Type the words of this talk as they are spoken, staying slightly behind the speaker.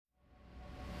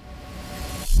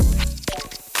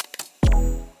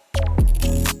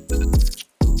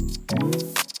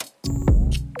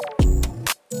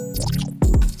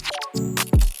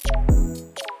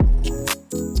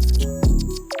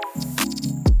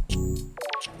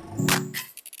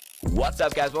What's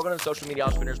up, guys? Welcome to the Social Media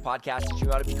Entrepreneurs Podcast, teaching you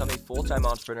how to become a full-time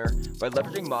entrepreneur by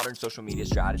leveraging modern social media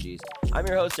strategies. I'm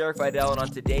your host, Eric Vidal, and on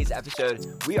today's episode,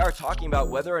 we are talking about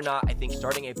whether or not I think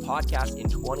starting a podcast in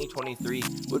 2023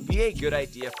 would be a good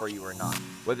idea for you or not.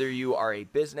 Whether you are a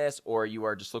business or you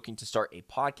are just looking to start a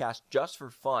podcast just for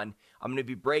fun, I'm going to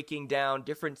be breaking down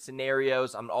different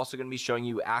scenarios. I'm also going to be showing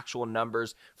you actual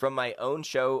numbers from my own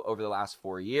show over the last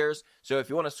 4 years. So if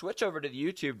you want to switch over to the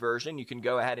YouTube version, you can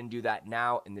go ahead and do that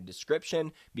now in the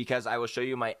description, because I will show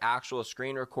you my actual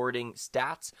screen recording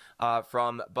stats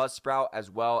from Buzzsprout as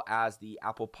well as the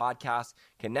Apple Podcast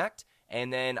Connect.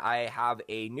 And then I have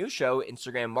a new show,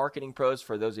 Instagram Marketing Pros,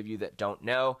 for those of you that don't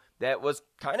know, that was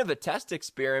kind of a test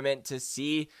experiment to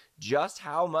see just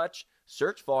how much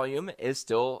search volume is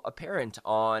still apparent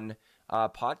on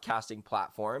podcasting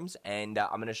platforms. And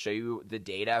I'm going to show you the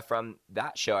data from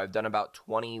that show. I've done about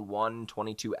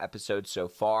 22 episodes so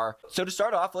far. So to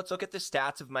start off, let's look at the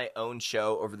stats of my own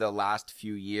show over the last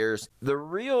few years. The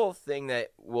real thing that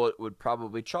would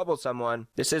probably trouble someone,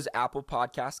 this is Apple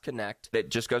Podcast Connect. It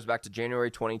just goes back to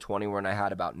January 2020 when I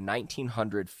had about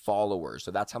 1,900 followers.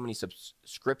 So that's how many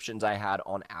subscriptions I had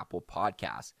on Apple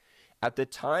Podcasts. At the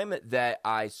time that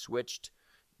I switched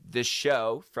the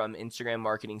show from Instagram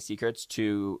Marketing Secrets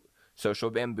to Social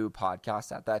Bamboo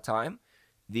Podcast at that time,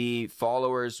 the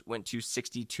followers went to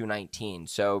 6,219.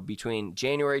 So between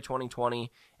January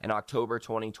 2020 and October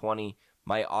 2020,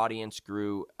 my audience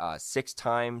grew 6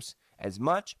 times as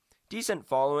much. Decent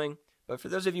following. But for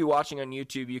those of you watching on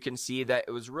YouTube, you can see that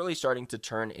it was really starting to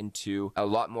turn into a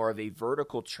lot more of a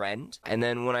vertical trend. And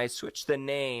then when I switched the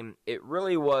name, it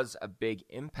really was a big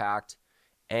impact.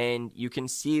 And you can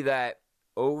see that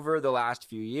over the last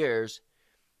few years,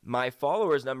 my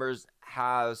followers numbers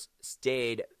has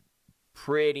stayed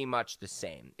pretty much the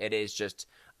same. It is just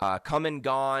come and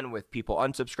gone with people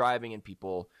unsubscribing and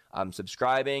people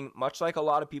subscribing, much like a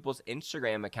lot of people's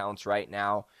Instagram accounts right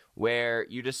now, where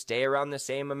you just stay around the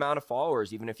same amount of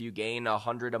followers. Even if you gain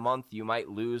 100 a month, you might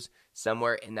lose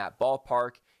somewhere in that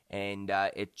ballpark, and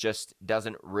it just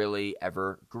doesn't really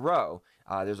ever grow.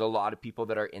 There's a lot of people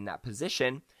that are in that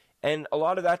position, and a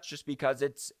lot of that's just because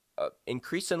it's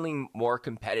increasingly more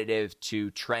competitive to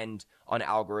trend on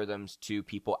algorithms to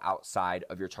people outside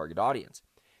of your target audience.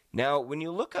 Now, when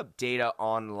you look up data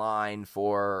online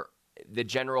for the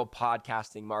general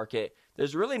podcasting market,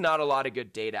 there's really not a lot of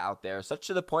good data out there, such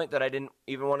to the point that I didn't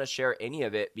even want to share any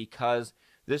of it, because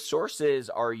the sources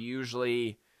are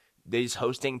usually these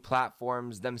hosting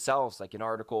platforms themselves, like an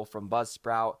article from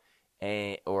Buzzsprout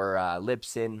or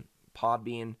Libsyn,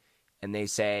 Podbean, and they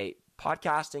say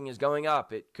podcasting is going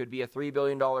up. It could be a $3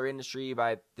 billion industry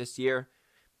by this year,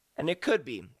 and it could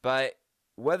be. But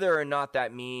whether or not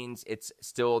that means it's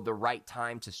still the right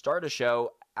time to start a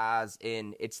show, as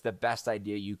in it's the best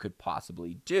idea you could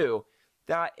possibly do,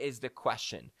 that is the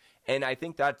question. And I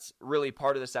think that's really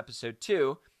part of this episode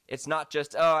too. It's not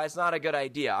just, it's not a good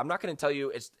idea. I'm not going to tell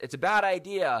you it's a bad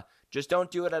idea, just don't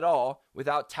do it at all,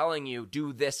 without telling you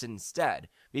do this instead.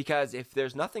 Because if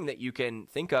there's nothing that you can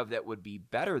think of that would be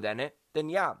better than it, then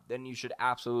you should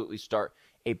absolutely start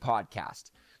a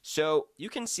podcast. So you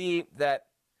can see that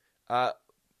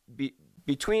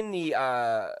between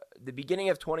the beginning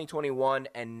of 2021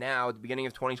 and now, the beginning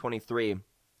of 2023,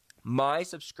 my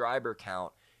subscriber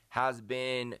count has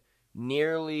been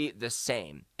nearly the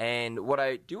same. And what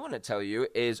I do want to tell you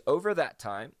is over that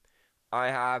time, I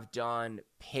have done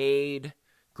paid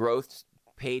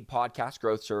podcast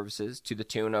growth services to the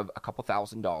tune of a couple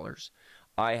 $1,000s.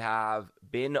 I have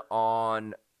been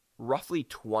on roughly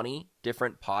 20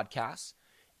 different podcasts,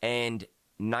 and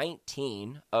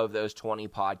 19 of those 20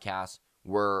 podcasts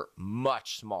were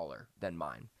much smaller than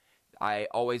mine. I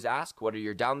always ask, what are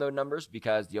your download numbers?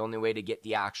 Because the only way to get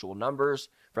the actual numbers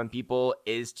from people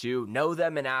is to know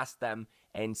them and ask them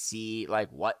and see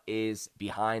like what is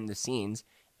behind the scenes.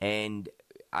 And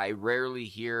I rarely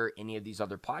hear any of these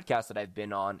other podcasts that I've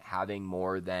been on having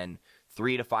more than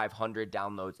 300 to 500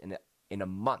 downloads in a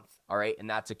month. All right. And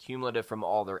that's accumulative from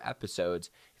all their episodes.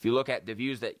 If you look at the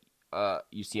views that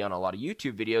you see on a lot of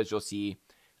YouTube videos, you'll see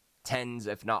tens,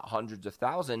 if not hundreds of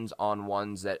thousands on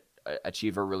ones that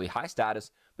achieve a really high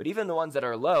status. But even the ones that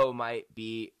are low might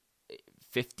be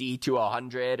 50 to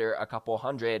 100 or a couple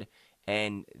hundred.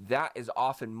 And that is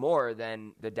often more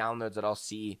than the downloads that I'll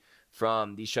see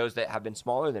from these shows that have been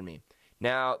smaller than me.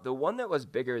 Now, the one that was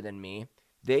bigger than me,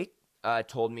 they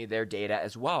told me their data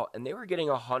as well, and they were getting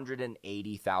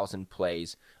 180,000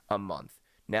 plays a month.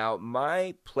 Now,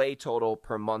 my play total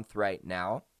per month right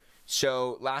now,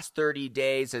 so last 30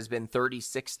 days has been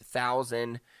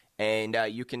 36,000, and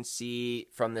you can see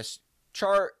from this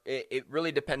chart, it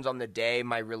really depends on the day.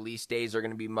 My release days are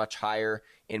going to be much higher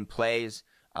in plays,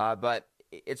 but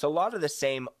it's a lot of the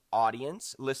same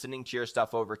audience listening to your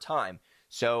stuff over time.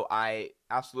 So I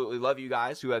absolutely love you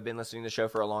guys who have been listening to the show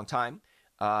for a long time.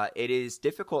 It is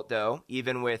difficult, though,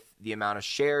 even with the amount of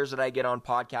shares that I get on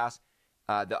podcasts.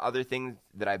 The other thing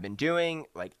that I've been doing,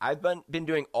 like I've been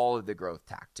doing all of the growth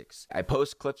tactics. I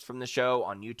post clips from the show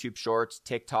on YouTube Shorts,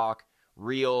 TikTok,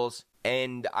 Reels,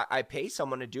 and I pay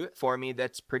someone to do it for me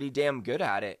that's pretty damn good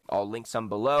at it. I'll link some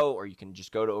below, or you can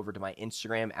just go over to my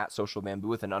Instagram at socialbamboo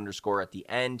with an underscore at the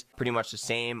end. Pretty much the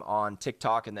same on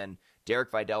TikTok, and then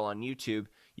Derek Vidal on YouTube.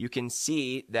 You can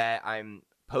see that I'm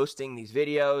posting these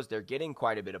videos. They're getting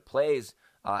quite a bit of plays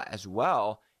as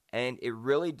well. And it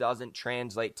really doesn't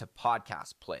translate to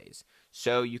podcast plays.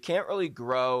 So you can't really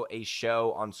grow a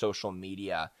show on social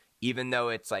media, even though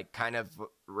it's like kind of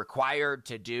required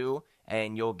to do,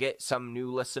 and you'll get some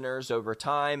new listeners over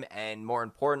time. And more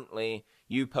importantly,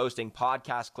 you posting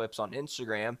podcast clips on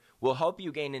Instagram will help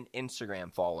you gain an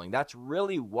Instagram following. That's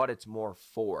really what it's more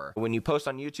for. When you post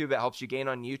on YouTube, it helps you gain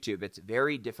on YouTube. It's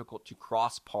very difficult to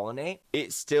cross-pollinate.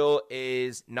 It still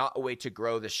is not a way to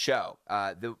grow the show.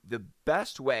 The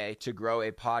best way to grow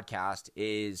a podcast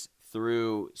is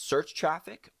through search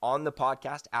traffic on the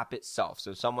podcast app itself.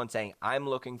 So someone saying, I'm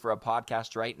looking for a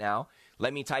podcast right now.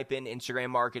 Let me type in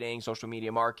Instagram marketing, social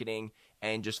media marketing,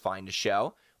 and just find a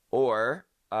show. Or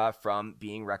from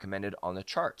being recommended on the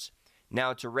charts.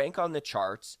 Now, to rank on the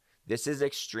charts, this is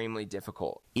extremely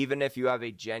difficult. Even if you have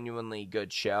a genuinely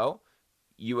good show,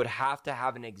 you would have to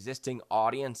have an existing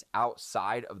audience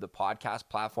outside of the podcast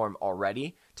platform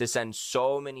already to send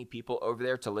so many people over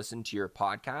there to listen to your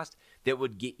podcast that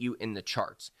would get you in the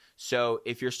charts. So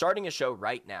if you're starting a show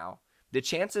right now, the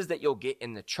chances that you'll get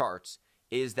in the charts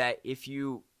is that if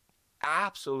you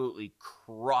absolutely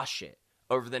crush it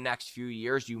over the next few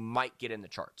years, you might get in the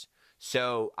charts.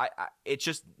 So it's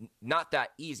just not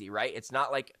that easy, right? It's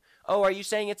not like, oh, are you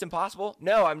saying it's impossible?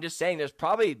 No, I'm just saying there's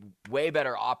probably way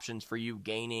better options for you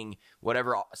gaining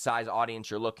whatever size audience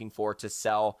you're looking for to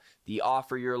sell the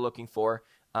offer you're looking for.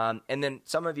 And then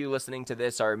some of you listening to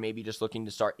this are maybe just looking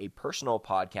to start a personal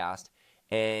podcast.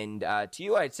 And to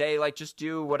you, I'd say like just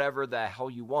do whatever the hell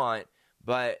you want.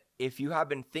 But if you have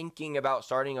been thinking about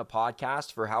starting a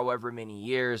podcast for however many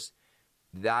years,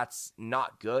 that's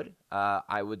not good.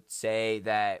 I would say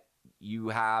that you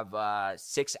have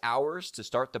 6 hours to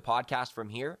start the podcast from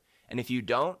here. And if you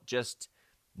don't, just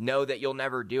know that you'll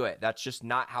never do it. That's just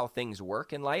not how things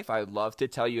work in life. I would love to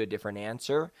tell you a different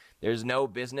answer. There's no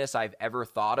business I've ever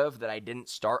thought of that I didn't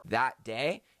start that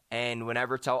day. And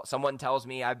whenever someone tells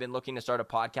me I've been looking to start a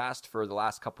podcast for the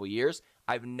last couple of years,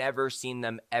 I've never seen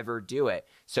them ever do it.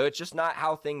 So it's just not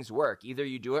how things work. Either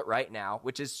you do it right now,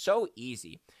 which is so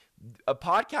easy. A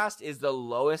podcast is the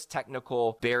lowest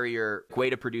technical barrier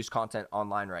way to produce content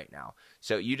online right now.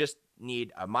 So you just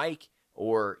need a mic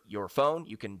or your phone.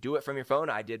 You can do it from your phone.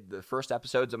 I did the first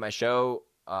episodes of my show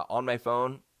on my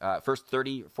phone, first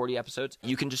 30 or 40 episodes.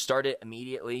 You can just start it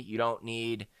immediately. You don't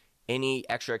need any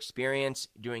extra experience.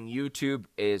 Doing YouTube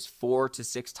is 4 to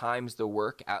 6 times the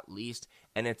work at least,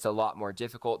 and it's a lot more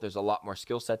difficult. There's a lot more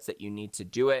skill sets that you need to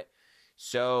do it.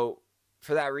 So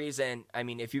for that reason, I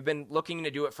mean, if you've been looking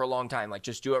to do it for a long time, like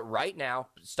just do it right now.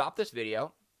 Stop this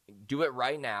video, do it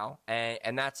right now,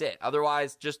 and that's it.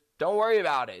 Otherwise, just don't worry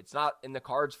about it. It's not in the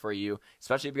cards for you,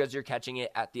 especially because you're catching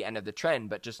it at the end of the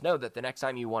trend. But just know that the next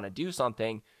time you want to do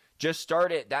something, just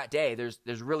start it that day.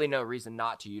 There's really no reason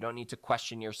not to. You don't need to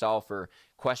question yourself or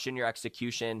question your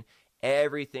execution.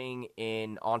 Everything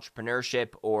in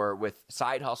entrepreneurship or with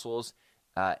side hustles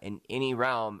in any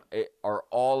realm are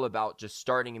all about just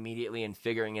starting immediately and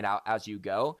figuring it out as you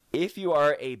go. If you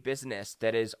are a business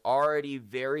that is already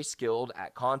very skilled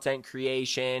at content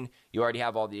creation, you already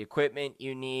have all the equipment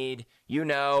you need,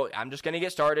 I'm just going to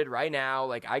get started right now.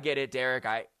 Like, I get it, Derek.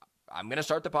 I'm going to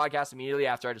start the podcast immediately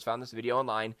after I just found this video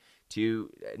online to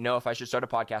know if I should start a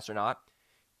podcast or not.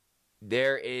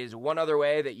 There is one other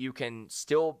way that you can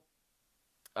still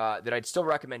that I'd still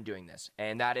recommend doing this,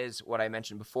 and that is what I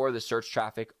mentioned before, the search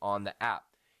traffic on the app.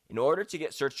 In order to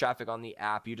get search traffic on the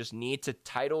app, you just need to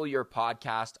title your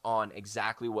podcast on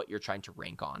exactly what you're trying to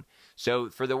rank on. So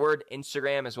for the word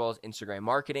Instagram as well as Instagram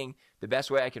marketing, the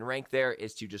best way I can rank there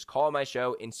is to just call my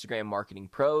show Instagram Marketing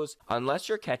Pros. Unless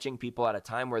you're catching people at a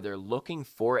time where they're looking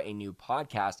for a new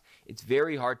podcast, it's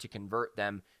very hard to convert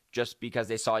them just because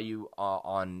they saw you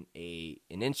on an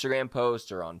Instagram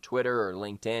post or on Twitter or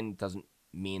LinkedIn. It doesn't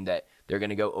mean that they're going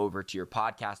to go over to your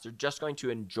podcast. They're just going to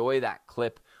enjoy that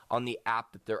clip on the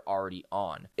app that they're already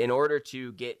on. In order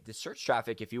to get the search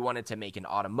traffic, if you wanted to make an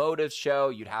automotive show,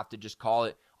 you'd have to just call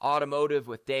it automotive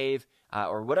with Dave,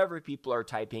 or whatever people are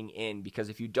typing in, because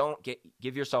if you don't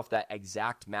give yourself that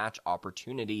exact match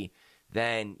opportunity,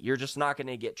 then you're just not going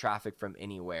to get traffic from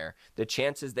anywhere. The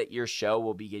chances that your show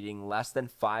will be getting less than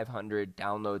 500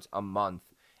 downloads a month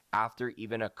after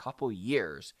even a couple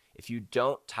years, if you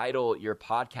don't title your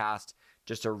podcast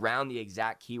just around the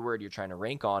exact keyword you're trying to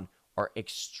rank on, are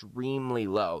extremely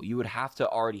low. You would have to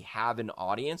already have an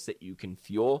audience that you can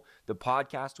fuel the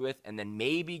podcast with and then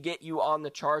maybe get you on the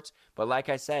charts. But like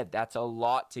I said, that's a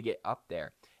lot to get up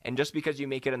there. And just because you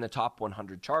make it in the top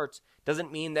 100 charts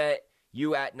doesn't mean that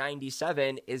you at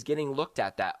 97 is getting looked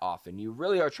at that often. You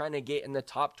really are trying to get in the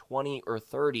top 20 or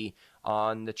 30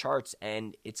 on the charts,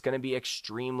 and it's going to be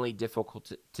extremely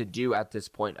difficult to do at this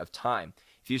point of time.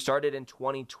 If you started in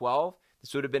 2012,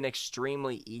 this would have been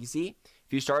extremely easy.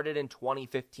 If you started in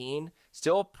 2015,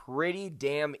 still pretty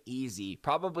damn easy.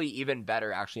 Probably even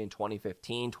better actually in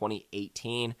 2015,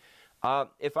 2018.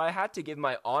 If I had to give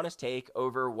my honest take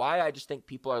over why I just think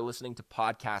people are listening to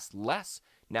podcasts less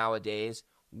nowadays,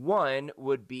 one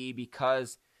would be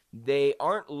because they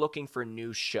aren't looking for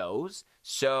new shows.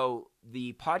 So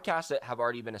the podcasts that have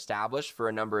already been established for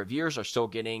a number of years are still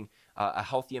getting a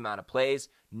healthy amount of plays.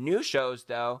 New shows,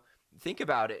 though, think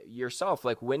about it yourself.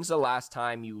 Like, when's the last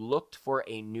time you looked for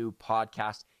a new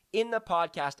podcast in the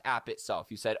podcast app itself?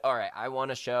 You said, all right, I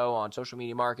want a show on social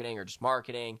media marketing or just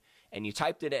marketing, and you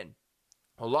typed it in.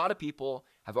 A lot of people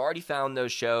have already found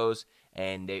those shows,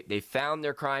 and they found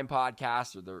their crime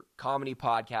podcast or their comedy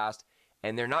podcast,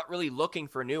 and they're not really looking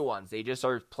for new ones. They just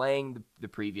are playing the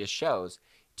previous shows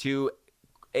to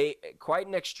quite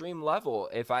an extreme level.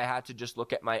 If I had to just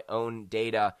look at my own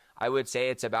data, I would say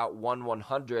it's about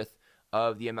 1/100th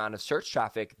of the amount of search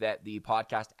traffic that the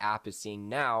podcast app is seeing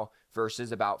now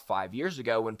versus about 5 years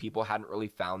ago when people hadn't really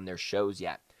found their shows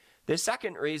yet. The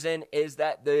second reason is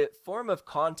that the form of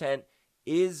content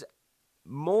is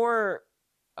more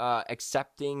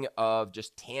accepting of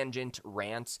just tangent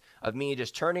rants, of me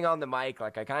just turning on the mic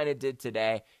like I kind of did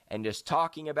today and just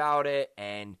talking about it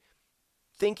and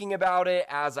thinking about it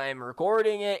as I'm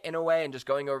recording it in a way and just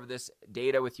going over this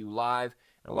data with you live.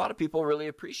 And a lot of people really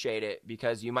appreciate it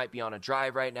because you might be on a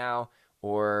drive right now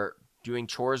or doing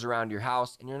chores around your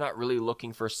house and you're not really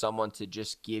looking for someone to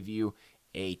just give you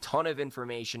a ton of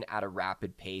information at a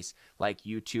rapid pace like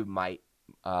YouTube might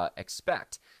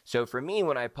expect. So for me,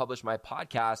 when I publish my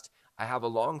podcast, I have a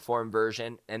long form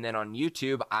version, and then on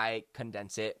YouTube, I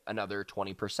condense it another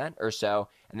 20% or so,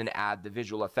 and then add the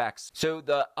visual effects. So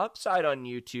the upside on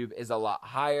YouTube is a lot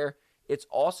higher. It's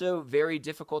also very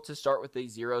difficult to start with a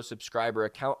 0 subscriber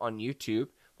account on YouTube,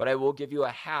 but I will give you a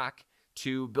hack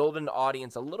to build an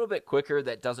audience a little bit quicker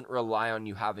that doesn't rely on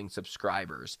you having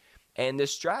subscribers. And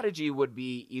this strategy would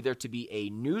be either to be a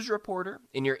news reporter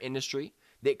in your industry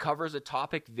that covers a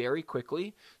topic very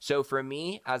quickly. So for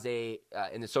me, as in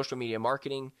the social media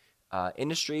marketing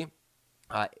industry,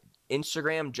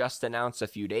 Instagram just announced a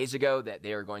few days ago that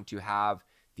they are going to have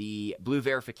the blue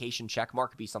verification check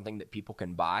mark be something that people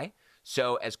can buy.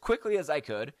 So as quickly as I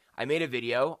could, I made a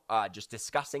video just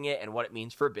discussing it and what it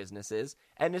means for businesses,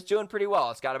 and it's doing pretty well.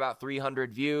 It's got about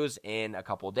 300 views in a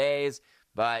couple days.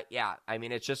 But yeah, I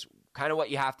mean, it's just kind of what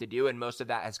you have to do. And most of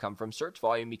that has come from search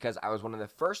volume because I was one of the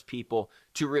first people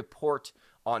to report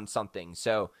on something.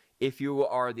 So if you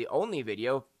are the only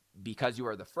video because you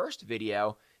are the first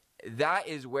video, that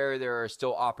is where there are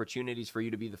still opportunities for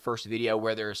you to be the first video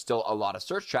where there is still a lot of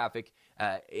search traffic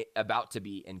about to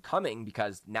be incoming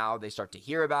because now they start to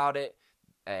hear about it.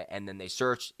 And then they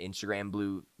search Instagram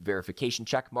blue verification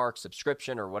check mark,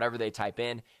 subscription, or whatever they type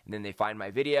in, and then they find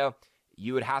my video.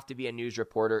 You would have to be a news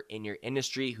reporter in your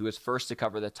industry who is first to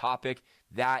cover the topic.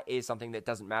 That is something that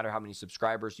doesn't matter how many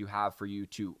subscribers you have for you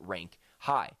to rank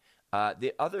high.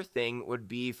 The other thing would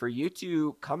be for you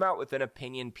to come out with an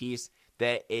opinion piece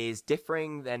that is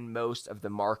differing than most of the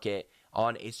market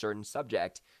on a certain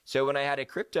subject. So when I had a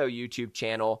crypto YouTube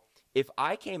channel, if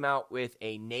I came out with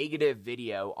a negative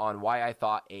video on why I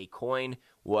thought a coin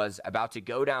was about to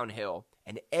go downhill,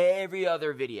 and every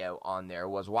other video on there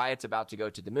was why it's about to go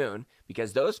to the moon,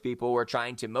 because those people were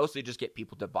trying to mostly just get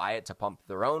people to buy it to pump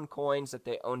their own coins that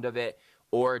they owned of it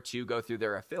or to go through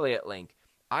their affiliate link.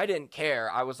 I didn't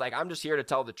care. I was like, I'm just here to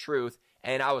tell the truth.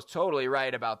 And I was totally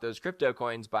right about those crypto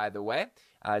coins, by the way,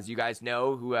 as you guys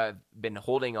know who have been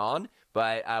holding on.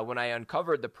 But when I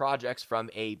uncovered the projects from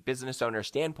a business owner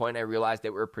standpoint, I realized they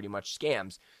were pretty much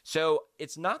scams. So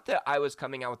it's not that I was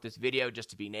coming out with this video just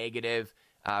to be negative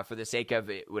for the sake of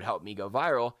it would help me go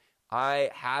viral. I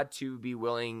had to be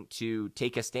willing to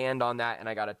take a stand on that, and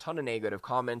I got a ton of negative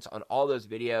comments on all those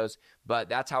videos. But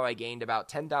that's how I gained about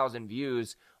 10,000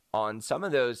 views on some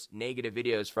of those negative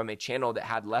videos from a channel that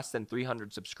had less than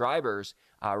 300 subscribers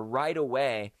right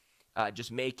away,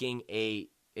 just making a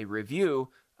review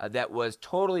that was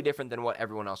totally different than what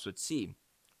everyone else would see.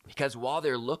 Because while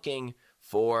they're looking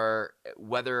for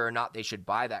whether or not they should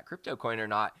buy that crypto coin or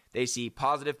not, they see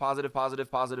positive,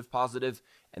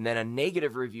 and then a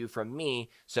negative review from me.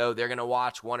 So they're going to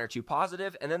watch one or two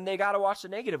positive, and then they got to watch the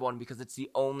negative one because it's the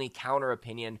only counter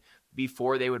opinion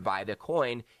before they would buy the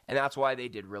coin. And that's why they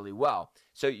did really well.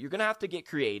 So you're going to have to get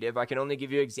creative. I can only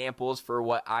give you examples for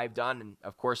what I've done and,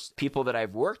 of course, people that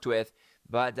I've worked with.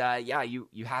 But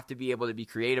you have to be able to be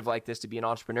creative like this to be an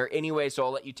entrepreneur anyway. So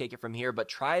I'll let you take it from here. But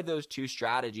try those two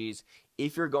strategies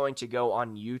if you're going to go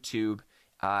on YouTube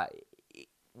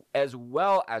as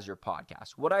well as your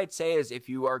podcast. What I'd say is if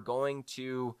you are going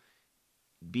to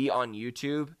be on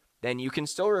YouTube, then you can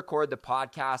still record the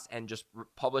podcast and just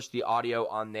publish the audio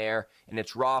on there in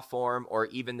its raw form, or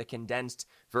even the condensed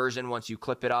version. Once you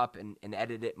clip it up and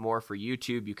edit it more for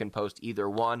YouTube, you can post either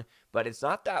one. But it's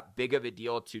not that big of a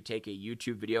deal to take a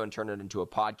YouTube video and turn it into a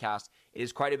podcast. It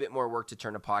is quite a bit more work to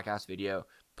turn a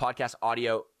podcast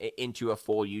audio into a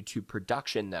full YouTube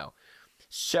production though.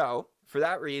 So for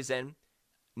that reason,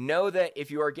 know that if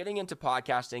you are getting into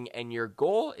podcasting and your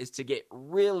goal is to get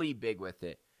really big with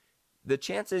it, the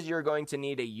chances you're going to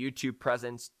need a YouTube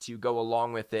presence to go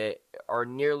along with it are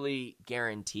nearly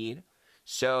guaranteed.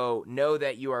 So know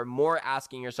that you are more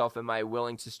asking yourself, am I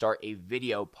willing to start a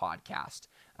video podcast?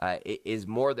 It is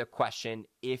more the question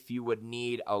if you would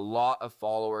need a lot of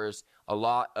followers, a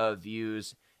lot of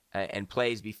views and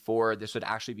plays before this would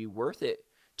actually be worth it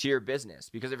to your business.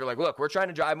 Because if you're like, look, we're trying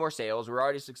to drive more sales, we're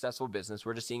already a successful business,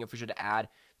 we're just seeing if we should add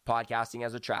podcasting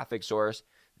as a traffic source,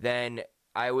 then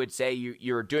I would say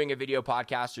you're doing a video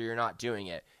podcast or you're not doing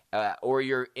it, or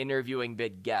you're interviewing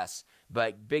big guests.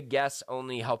 But big guests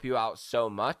only help you out so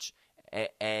much,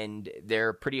 and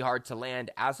they're pretty hard to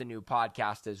land as a new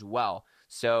podcast as well.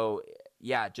 So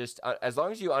yeah, just as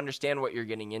long as you understand what you're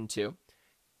getting into,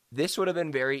 this would have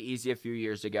been very easy a few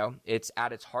years ago. It's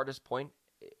at its hardest point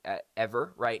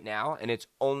ever right now, and it's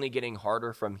only getting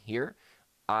harder from here.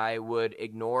 I would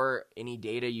ignore any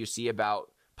data you see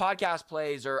about podcast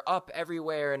plays are up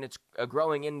everywhere and it's a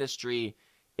growing industry.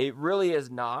 It really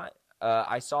is not.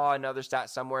 I saw another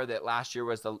stat somewhere that last year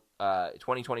was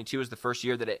 2022 was the first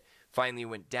year that it finally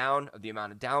went down of the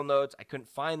amount of downloads. I couldn't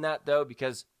find that though,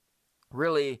 because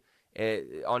really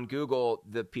on Google,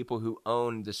 the people who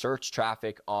own the search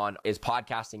traffic on is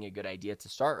podcasting a good idea to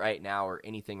start right now or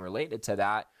anything related to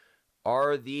that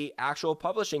are the actual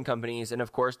publishing companies. And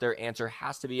of course, their answer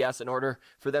has to be yes in order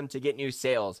for them to get new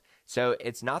sales. So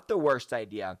it's not the worst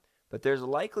idea, but there's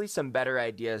likely some better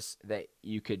ideas that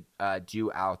you could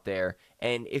do out there.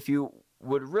 And if you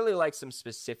would really like some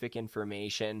specific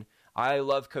information, I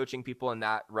love coaching people in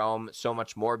that realm so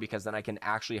much more, because then I can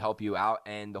actually help you out.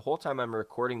 And the whole time I'm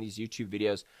recording these YouTube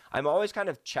videos, I'm always kind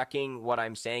of checking what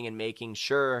I'm saying and making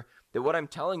sure that what I'm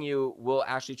telling you will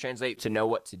actually translate to know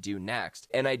what to do next.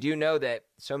 And I do know that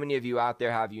so many of you out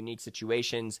there have unique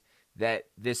situations that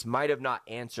this might have not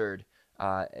answered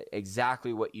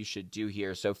exactly what you should do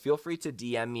here. So feel free to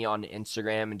DM me on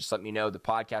Instagram and just let me know the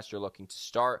podcast you're looking to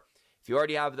start. If you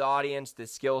already have the audience, the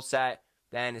skill set,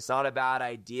 then it's not a bad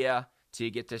idea to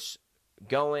get this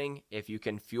going if you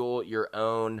can fuel your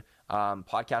own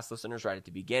podcast listeners right at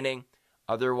the beginning.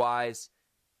 Otherwise,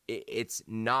 it's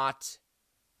not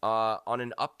on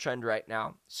an uptrend right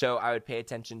now. So I would pay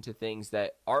attention to things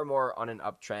that are more on an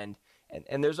uptrend.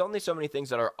 And there's only so many things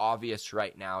that are obvious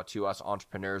right now to us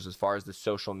entrepreneurs as far as the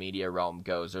social media realm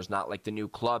goes. There's not like the new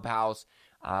Clubhouse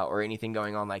or anything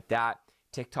going on like that.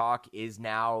 TikTok is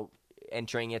now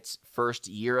entering its first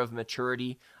year of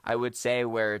maturity, I would say,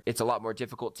 where it's a lot more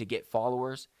difficult to get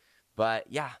followers. But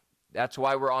yeah, that's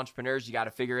why we're entrepreneurs. You got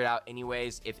to figure it out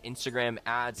anyways. If Instagram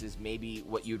ads is maybe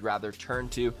what you'd rather turn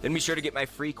to, then be sure to get my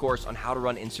free course on how to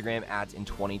run Instagram ads in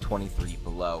 2023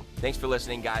 below. Thanks for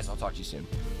listening, guys. I'll talk to you soon.